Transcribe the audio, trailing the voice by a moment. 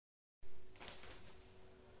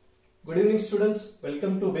Good evening students,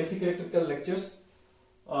 welcome to basic electrical lectures.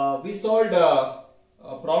 We solved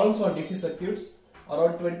problems on DC circuits,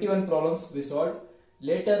 around 21 problems we solved.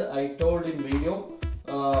 Later I told in video,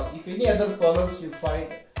 if any other problems you find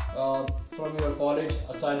from your college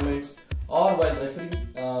assignments or while referring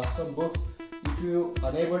some books, if you are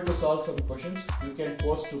unable to solve some questions, you can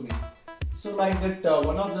post to me. So like that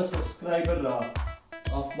one of the subscriber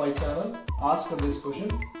of my channel asked this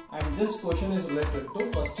question, and this question is related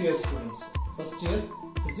to first year students, first year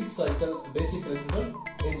physics cycle basic electrical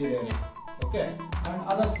engineering. Okay, and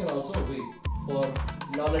others can also be for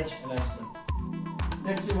knowledge enhancement.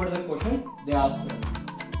 Let's see what is the question they asked.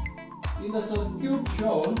 In the circuit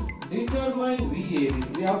shown, determine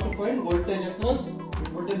VAB. We have to find voltage across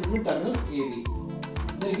voltage between terminals AB.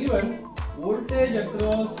 They given voltage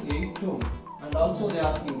across 8 ohm, and also they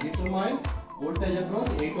are asking determine voltage across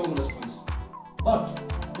 8 ohm resistance. But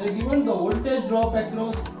they given the voltage drop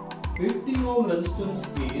across 15 ohm resistance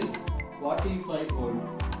is 45 volt.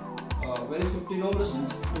 Where is 15 ohm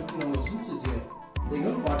resistance? 15 ohm resistance is here. They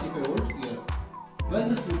given 45 volt here.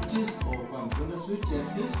 When the switch is open, when the switch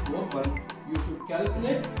S is open, you should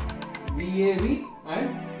calculate VAB and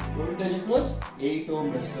voltage across 8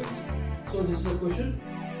 ohm resistance. So this is the question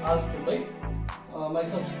asked by my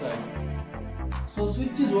subscriber. So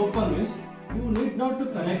switch is open means you need not to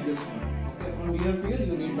connect this one. Okay, from here to here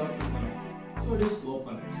you need not to connect. So it is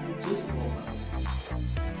open. Switch is open.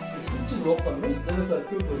 If switch is open means then the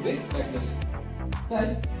circuit will be like this.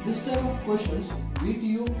 Guys, this type of questions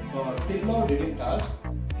VTU till now didn't ask,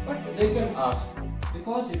 but they can ask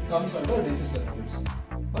because it comes under DC circuits.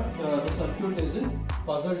 But the circuit is in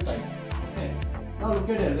puzzle type. Okay. Now look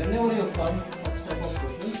at here. Whenever you find such type of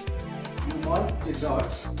questions, you mark the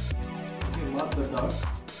dots. You mark the dots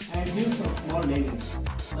and give some small names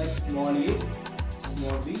like small a,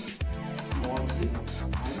 small b, small c,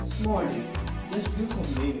 and small d. Just give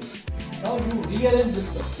some names. Now you rearrange this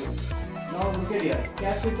circuit. Now look at here.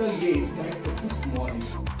 Capital A is connected to small a.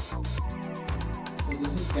 So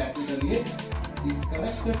this is capital A is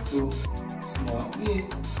connected to small a.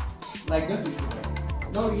 Like that you should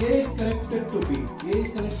write. Now A is connected to B. A is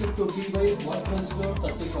connected to B by what resistor?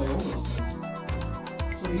 35 ohm resistance.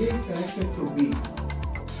 So A is connected to B.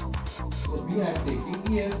 So B I am taking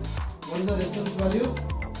here. What is the resistance value?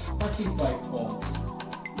 35 ohms.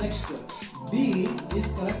 Next, B is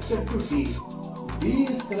connected to D. D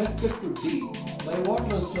is connected to D by what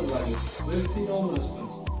resistor value? 15 ohm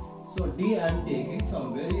resistance. So D I am taking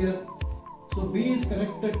somewhere here. So B is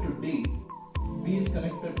connected to D. B is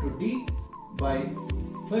connected to D by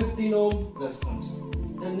 15 ohm resistance.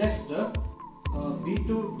 Then next, B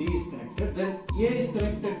to D is connected. Then A is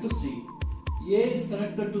connected to C. A is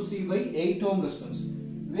connected to C by 8 ohm resistance.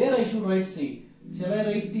 Where I should write C? Shall I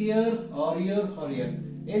write here or here or here?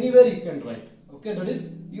 Anywhere you can write. Okay, that is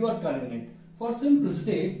your convenient. For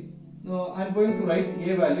simplicity, I am going to write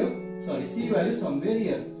A value, sorry, C value somewhere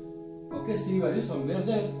here. Okay, C value somewhere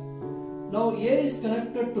there. Now A is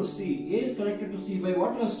connected to C. A is connected to C by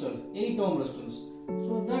what resistor? 8 ohm resistance.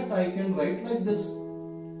 So that I can write like this.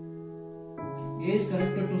 A is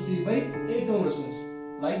connected to C by 8 ohm resistance.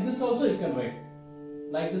 Like this also you can write.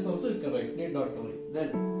 Like this also you can write. Need not to worry.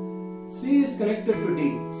 Then C is connected to D.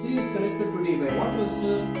 C is connected to D by what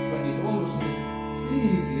resistor? 22 ohm resistance. C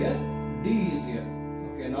is here. D is here.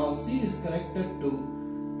 Okay, now C is connected to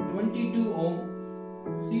 22 ohm.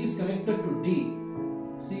 C is connected to D.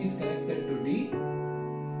 C is connected to D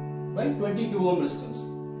by 22 ohm resistance.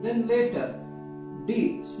 Then later,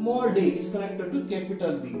 D, small d is connected to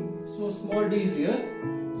capital B. So small d is here.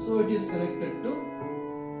 So it is connected to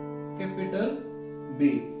capital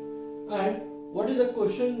B. And what is the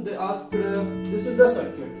question they asked? This is the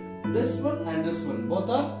circuit. This one and this one, both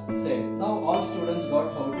are same. Now all students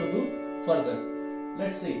got how to do further.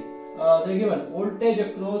 Let's see. They given voltage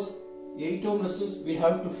across 8 ohm resistance we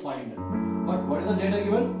have to find. But what is the data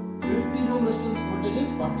given? 15 ohm resistance voltage is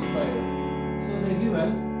 45 ohm. So they given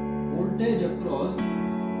voltage across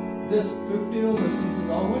this 15 ohm resistance is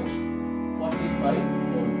how much? 45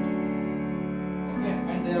 volt. Okay,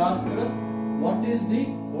 and they are asked what is the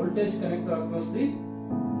voltage connector across the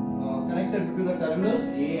connected between the terminals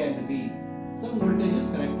A and B. Some voltage is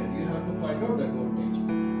connected. You have to find out that voltage.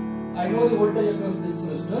 I know the voltage across this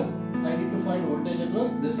resistor. I need to find voltage across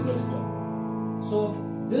this resistor. So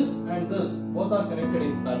this and this both are connected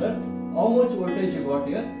in parallel. How much voltage you got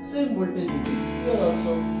here? Same voltage will be here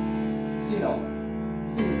also. See now.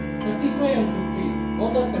 See 35 and 50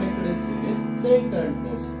 both are connected in series. Same current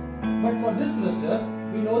flows. But for this resistor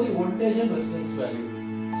we know the voltage and resistance value.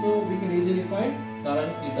 So we can easily find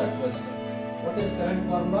current in that resistor. What is current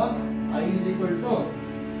formula? I is equal to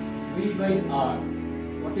V by R.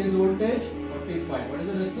 What is voltage? 45. What is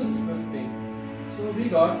the resistance? 50. So we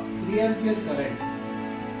got 3 ampere current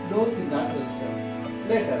flows in that resistor.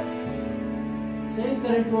 Later, same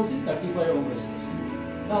current flows in 35 ohm resistance.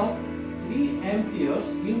 Now 3 amperes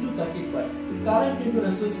into 35. Current into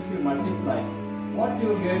resistance, if you multiply, what you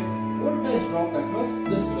will get? Voltage drop across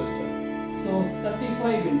this resistor. So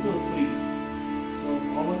 35 into 3. So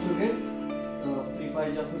how much you get? 3 5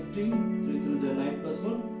 is 15. 3 through the 9 plus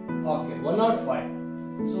 1. Okay,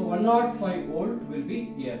 105. So 105 volt will be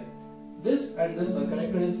here. This and this are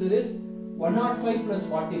connected in series. 105 plus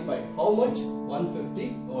 45. How much?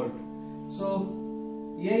 150 volt. So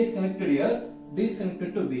A is connected here. D is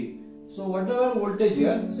connected to B. So whatever voltage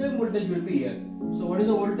here, same voltage will be here. So what is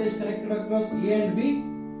the voltage connected across A and B?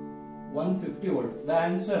 150 volt. The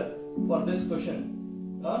answer for this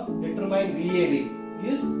question, determine VAB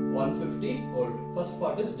is 150 volt. First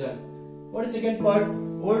part is done. What is second part?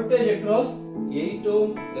 Voltage across 8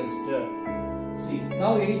 ohm resistor. See,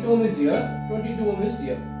 now 8 ohm is here, 22 ohm is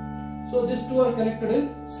here. So these two are connected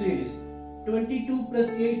in series. 22 plus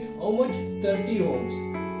 8, how much? 30 ohms.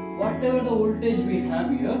 Whatever the voltage we have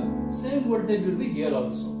here, same voltage will be here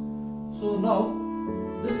also. So now,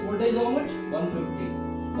 this voltage how much? 150.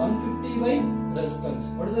 150 by resistance.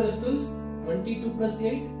 What is the resistance? 22 plus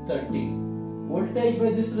 8, 30. Voltage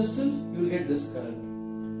by this resistance, you will get this current.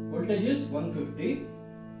 Voltage is 150.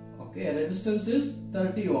 Okay, resistance is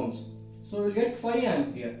 30 ohms. So we will get 5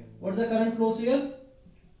 ampere. What is the current flows here?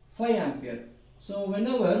 5 ampere. So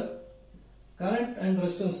whenever current and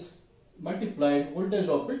resistance multiplied, voltage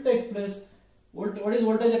drop will take place. What is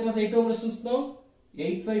voltage across 8 ohm resistance now?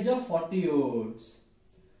 8 5 is 40 volts.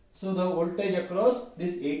 So the voltage across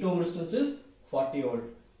this 8 ohm resistance is 40 volt.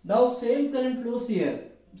 Now same current flows here.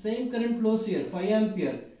 Same current flows here, 5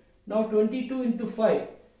 ampere. Now 22 into 5.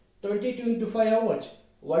 22 into 5 how much?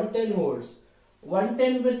 110 volts.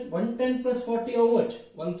 110 with 110 plus 40 how much?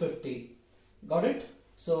 150. Got it?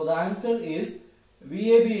 So the answer is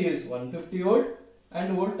VAB is 150 volt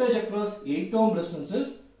and voltage across 8 ohm resistance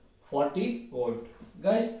is 40 volt.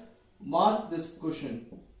 Guys, mark this question.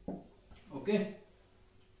 Okay.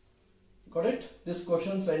 Got it? This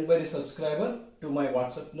question sent by the subscriber to my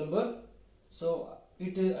WhatsApp number. So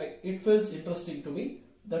it feels interesting to me.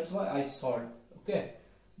 That's why I solved. Okay.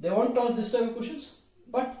 They won't ask this type of questions,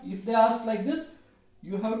 but if they ask like this,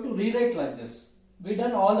 you have to rewrite like this. We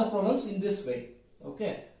done all the problems in this way.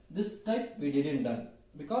 Okay. This type we didn't done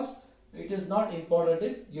because it is not important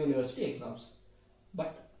in university exams.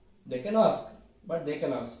 But they can ask.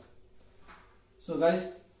 So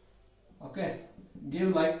guys, okay, give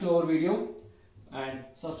like to our video and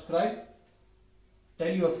subscribe. Tell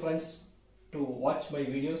your friends to watch my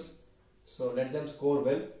videos. So let them score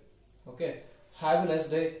well. Okay. Have a nice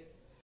day.